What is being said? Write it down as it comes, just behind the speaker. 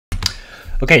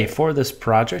Okay, for this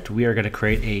project, we are going to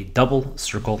create a double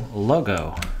circle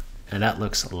logo, and that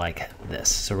looks like this.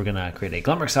 So we're going to create a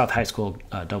Glenbrook South High School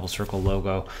double circle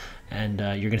logo, and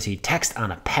you're going to see text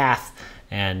on a path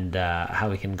and how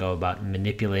we can go about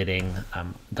manipulating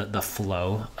the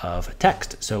flow of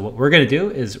text. So what we're going to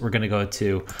do is we're going to go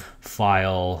to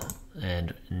File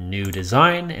and New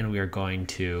Design, and we are going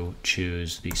to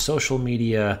choose the social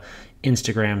media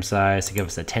Instagram size to give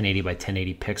us a 1080 by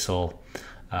 1080 pixel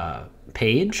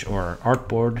page or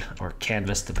artboard or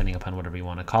canvas, depending upon whatever you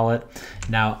want to call it.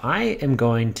 Now I am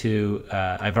going to,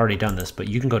 I've already done this, but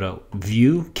you can go to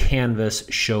View, Canvas,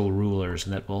 Show Rulers,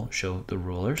 and that will show the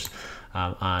rulers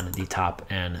on the top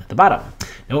and the bottom.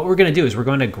 Now what we're going to do is we're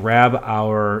going to grab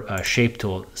our shape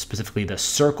tool, specifically the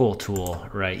circle tool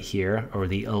right here, or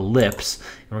the ellipse,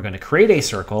 and we're going to create a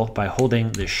circle by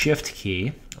holding the Shift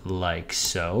key like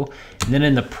so. And then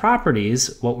in the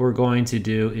properties, what we're going to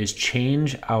do is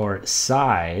change our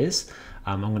size.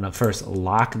 I'm going to first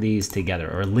lock these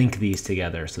together or link these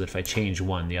together so that if I change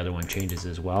one, the other one changes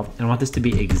as well. And I want this to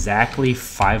be exactly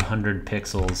 500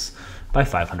 pixels by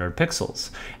 500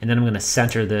 pixels. And then I'm going to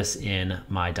center this in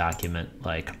my document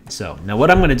like so. Now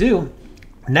what I'm going to do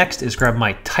next is grab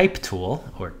my type tool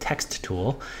or text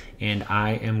tool, and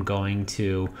I am going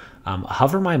to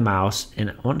hover my mouse,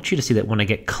 and I want you to see that when I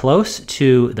get close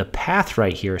to the path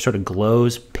right here, it sort of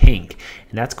glows pink,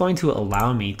 and that's going to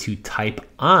allow me to type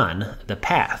on the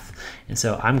path. And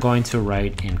so I'm going to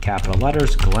write in capital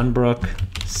letters Glenbrook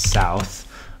South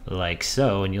like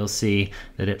so, and you'll see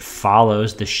that it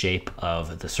follows the shape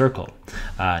of the circle.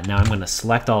 Now I'm going to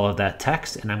select all of that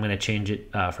text, and I'm going to change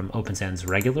it from Open Sans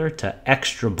regular to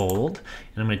extra bold,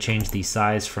 and I'm going to change the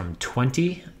size from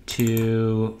 20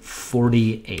 to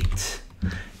 48.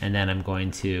 And then I'm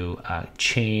going to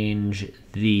change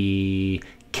the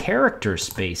character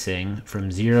spacing from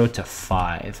 0 to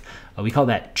 5. We call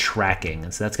that tracking,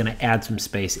 and so that's going to add some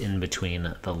space in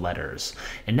between the letters.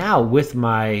 And now with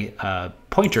my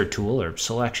pointer tool or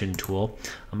selection tool,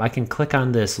 I can click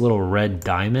on this little red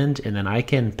diamond, and then I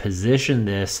can position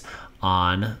this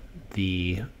on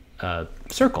the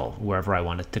circle wherever I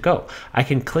want it to go. I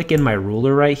can click in my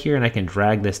ruler right here, and I can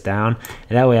drag this down,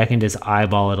 and that way I can just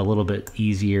eyeball it a little bit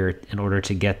easier in order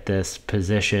to get this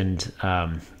positioned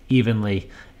evenly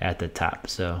at the top.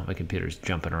 So my computer's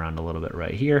jumping around a little bit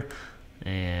right here,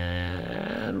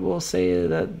 and we'll say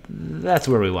that that's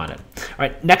where we want it. All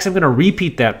right, next I'm going to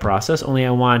repeat that process, only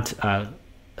I want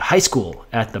high school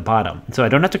at the bottom. So I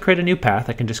don't have to create a new path.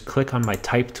 I can just click on my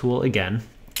type tool again,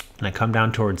 and I come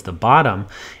down towards the bottom,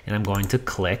 and I'm going to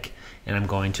click, and I'm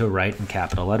going to write in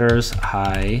capital letters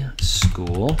high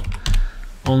school.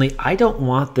 Only I don't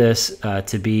want this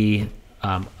to be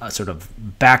sort of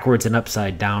backwards and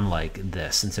upside down like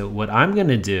this. And so what I'm going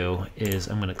to do is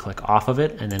I'm going to click off of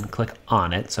it and then click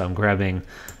on it. So I'm grabbing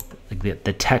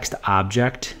the text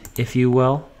object, if you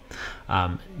will.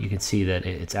 You can see that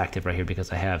it's active right here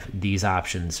because I have these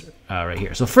options right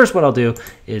here. So first what I'll do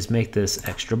is make this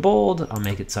extra bold. I'll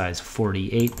make it size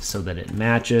 48 so that it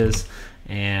matches.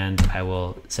 And I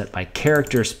will set my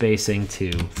character spacing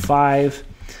to 5.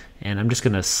 And I'm just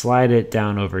going to slide it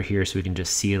down over here so we can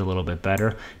just see it a little bit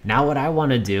better. Now what I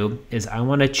want to do is I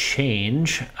want to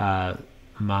change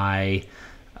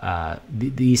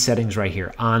these settings right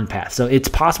here on path. So it's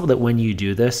possible that when you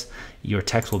do this, your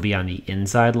text will be on the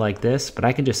inside like this, but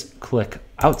I can just click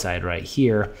outside right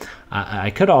here. I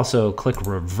could also click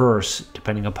reverse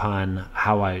depending upon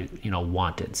how I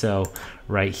want it. So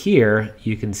right here,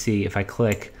 you can see if I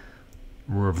click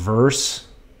reverse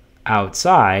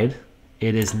outside,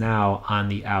 it is now on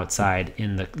the outside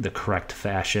in the correct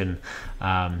fashion.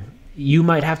 You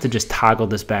might have to just toggle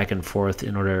this back and forth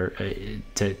in order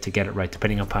to get it right,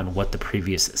 depending upon what the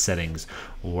previous settings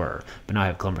were. But now I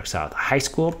have Glenbrook South High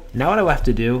School. Now what I have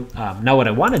to do, now what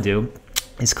I want to do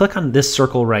is click on this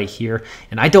circle right here,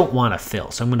 and I don't want to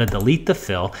fill. So I'm going to delete the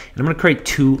fill, and I'm going to create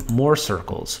 2 more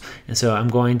circles. And so I'm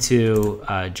going to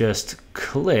just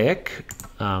click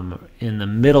in the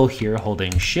middle here,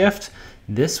 holding Shift.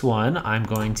 This one I'm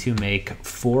going to make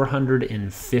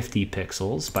 450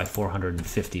 pixels by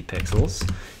 450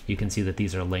 pixels. You can see that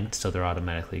these are linked, so they're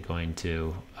automatically going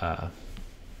to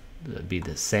be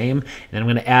the same. And then I'm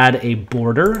going to add a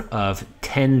border of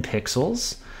 10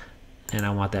 pixels, and I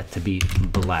want that to be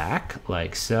black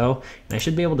like so. And I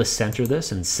should be able to center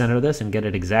this and get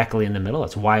it exactly in the middle.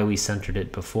 That's why we centered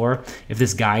it before. If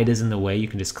this guide is in the way, you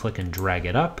can just click and drag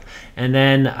it up. And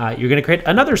then you're going to create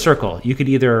another circle. You could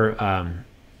either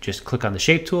just click on the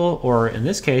shape tool, or in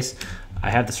this case, I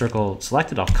have the circle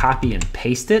selected. I'll copy and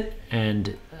paste it,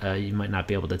 and you might not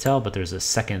be able to tell, but there's a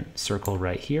second circle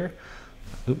right here.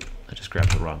 Oop, I just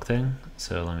grabbed the wrong thing.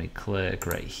 So let me click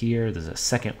right here. There's a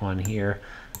second one here.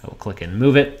 I will click and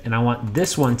move it. And I want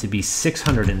this one to be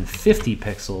 650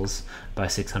 pixels by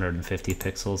 650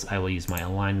 pixels. I will use my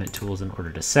alignment tools in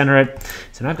order to center it.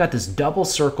 So now I've got this double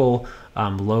circle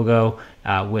logo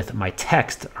with my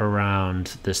text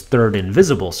around this third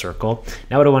invisible circle.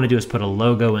 Now what I want to do is put a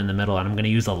logo in the middle, and I'm going to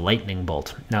use a lightning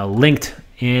bolt. Now linked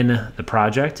in the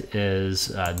project is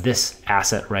this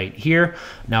asset right here.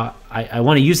 Now I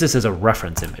want to use this as a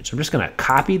reference image. I'm just going to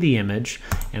copy the image,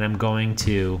 and I'm going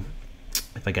to,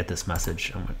 if I get this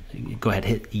message, I'm gonna go ahead,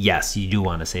 hit yes. You do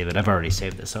want to save it. I've already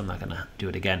saved this, so I'm not going to do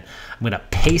it again. I'm going to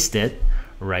paste it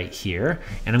right here,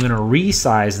 and I'm going to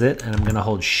resize it, and I'm going to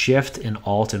hold Shift and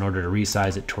Alt in order to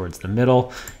resize it towards the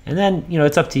middle. And then, you know,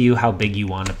 it's up to you how big you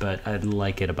want it, but I'd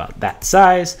like it about that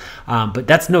size. But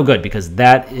that's no good because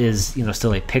that is, you know,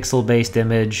 still a pixel-based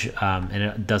image, and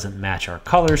it doesn't match our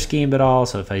color scheme at all.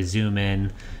 So if I zoom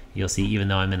in, you'll see even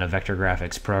though I'm in a vector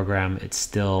graphics program, it's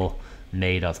still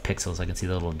made of pixels. I can see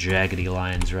the little jaggedy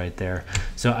lines right there.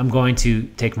 So I'm going to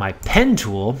take my pen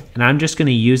tool, and I'm just going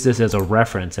to use this as a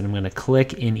reference, and I'm going to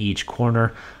click in each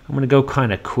corner. I'm going to go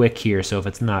kind of quick here, so if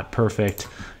it's not perfect,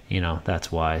 you know,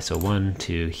 that's why. So 1,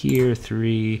 2 here,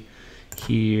 3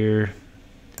 here,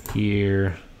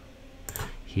 here,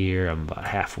 here. I'm about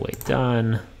halfway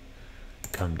done.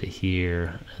 Come to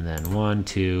here, and then 1,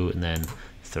 2, and then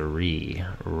 3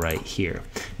 right here.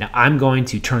 Now I'm going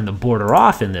to turn the border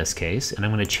off in this case, and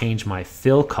I'm going to change my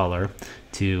fill color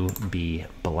to be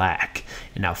black.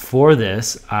 And now for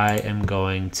this, I am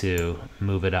going to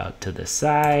move it out to the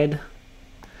side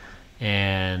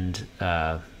and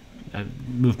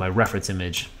move my reference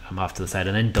image off to the side,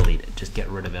 and then delete it. Just get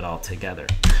rid of it altogether.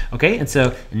 Okay, and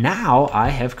so now I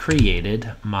have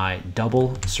created my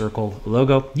double circle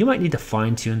logo. You might need to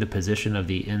fine tune the position of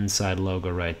the inside logo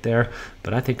right there,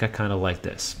 but I think I kind of like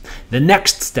this. The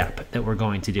next step that we're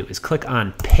going to do is click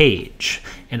on Page,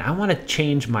 and I want to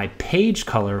change my page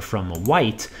color from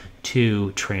white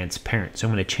to transparent. So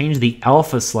I'm going to change the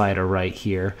alpha slider right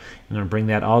here. I'm going to bring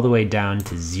that all the way down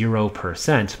to 0%,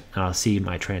 and I'll see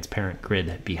my transparent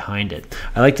grid behind it.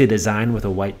 I like to design with a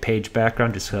white page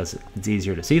background just because it's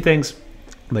easier to see things.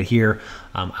 But here,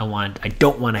 I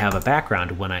don't want to have a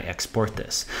background when I export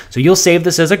this. So you'll save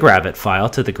this as a Gravit file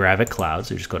to the Gravit cloud.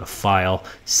 So just go to File,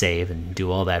 Save, and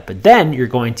do all that. But then you're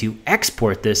going to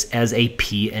export this as a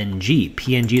PNG.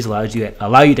 PNGs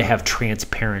allow you to have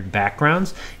transparent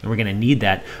backgrounds, and we're going to need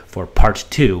that for part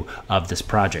 2 of this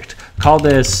project. Call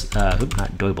this,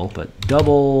 not Doible, but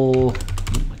double,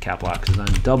 my cap lock is on,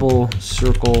 double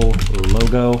circle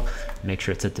logo. Make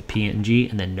sure it's at the PNG,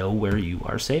 and then know where you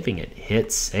are saving it.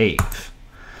 Hit save.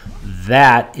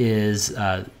 That is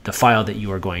the file that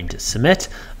you are going to submit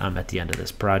at the end of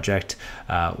this project.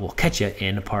 We'll catch you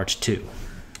in part 2.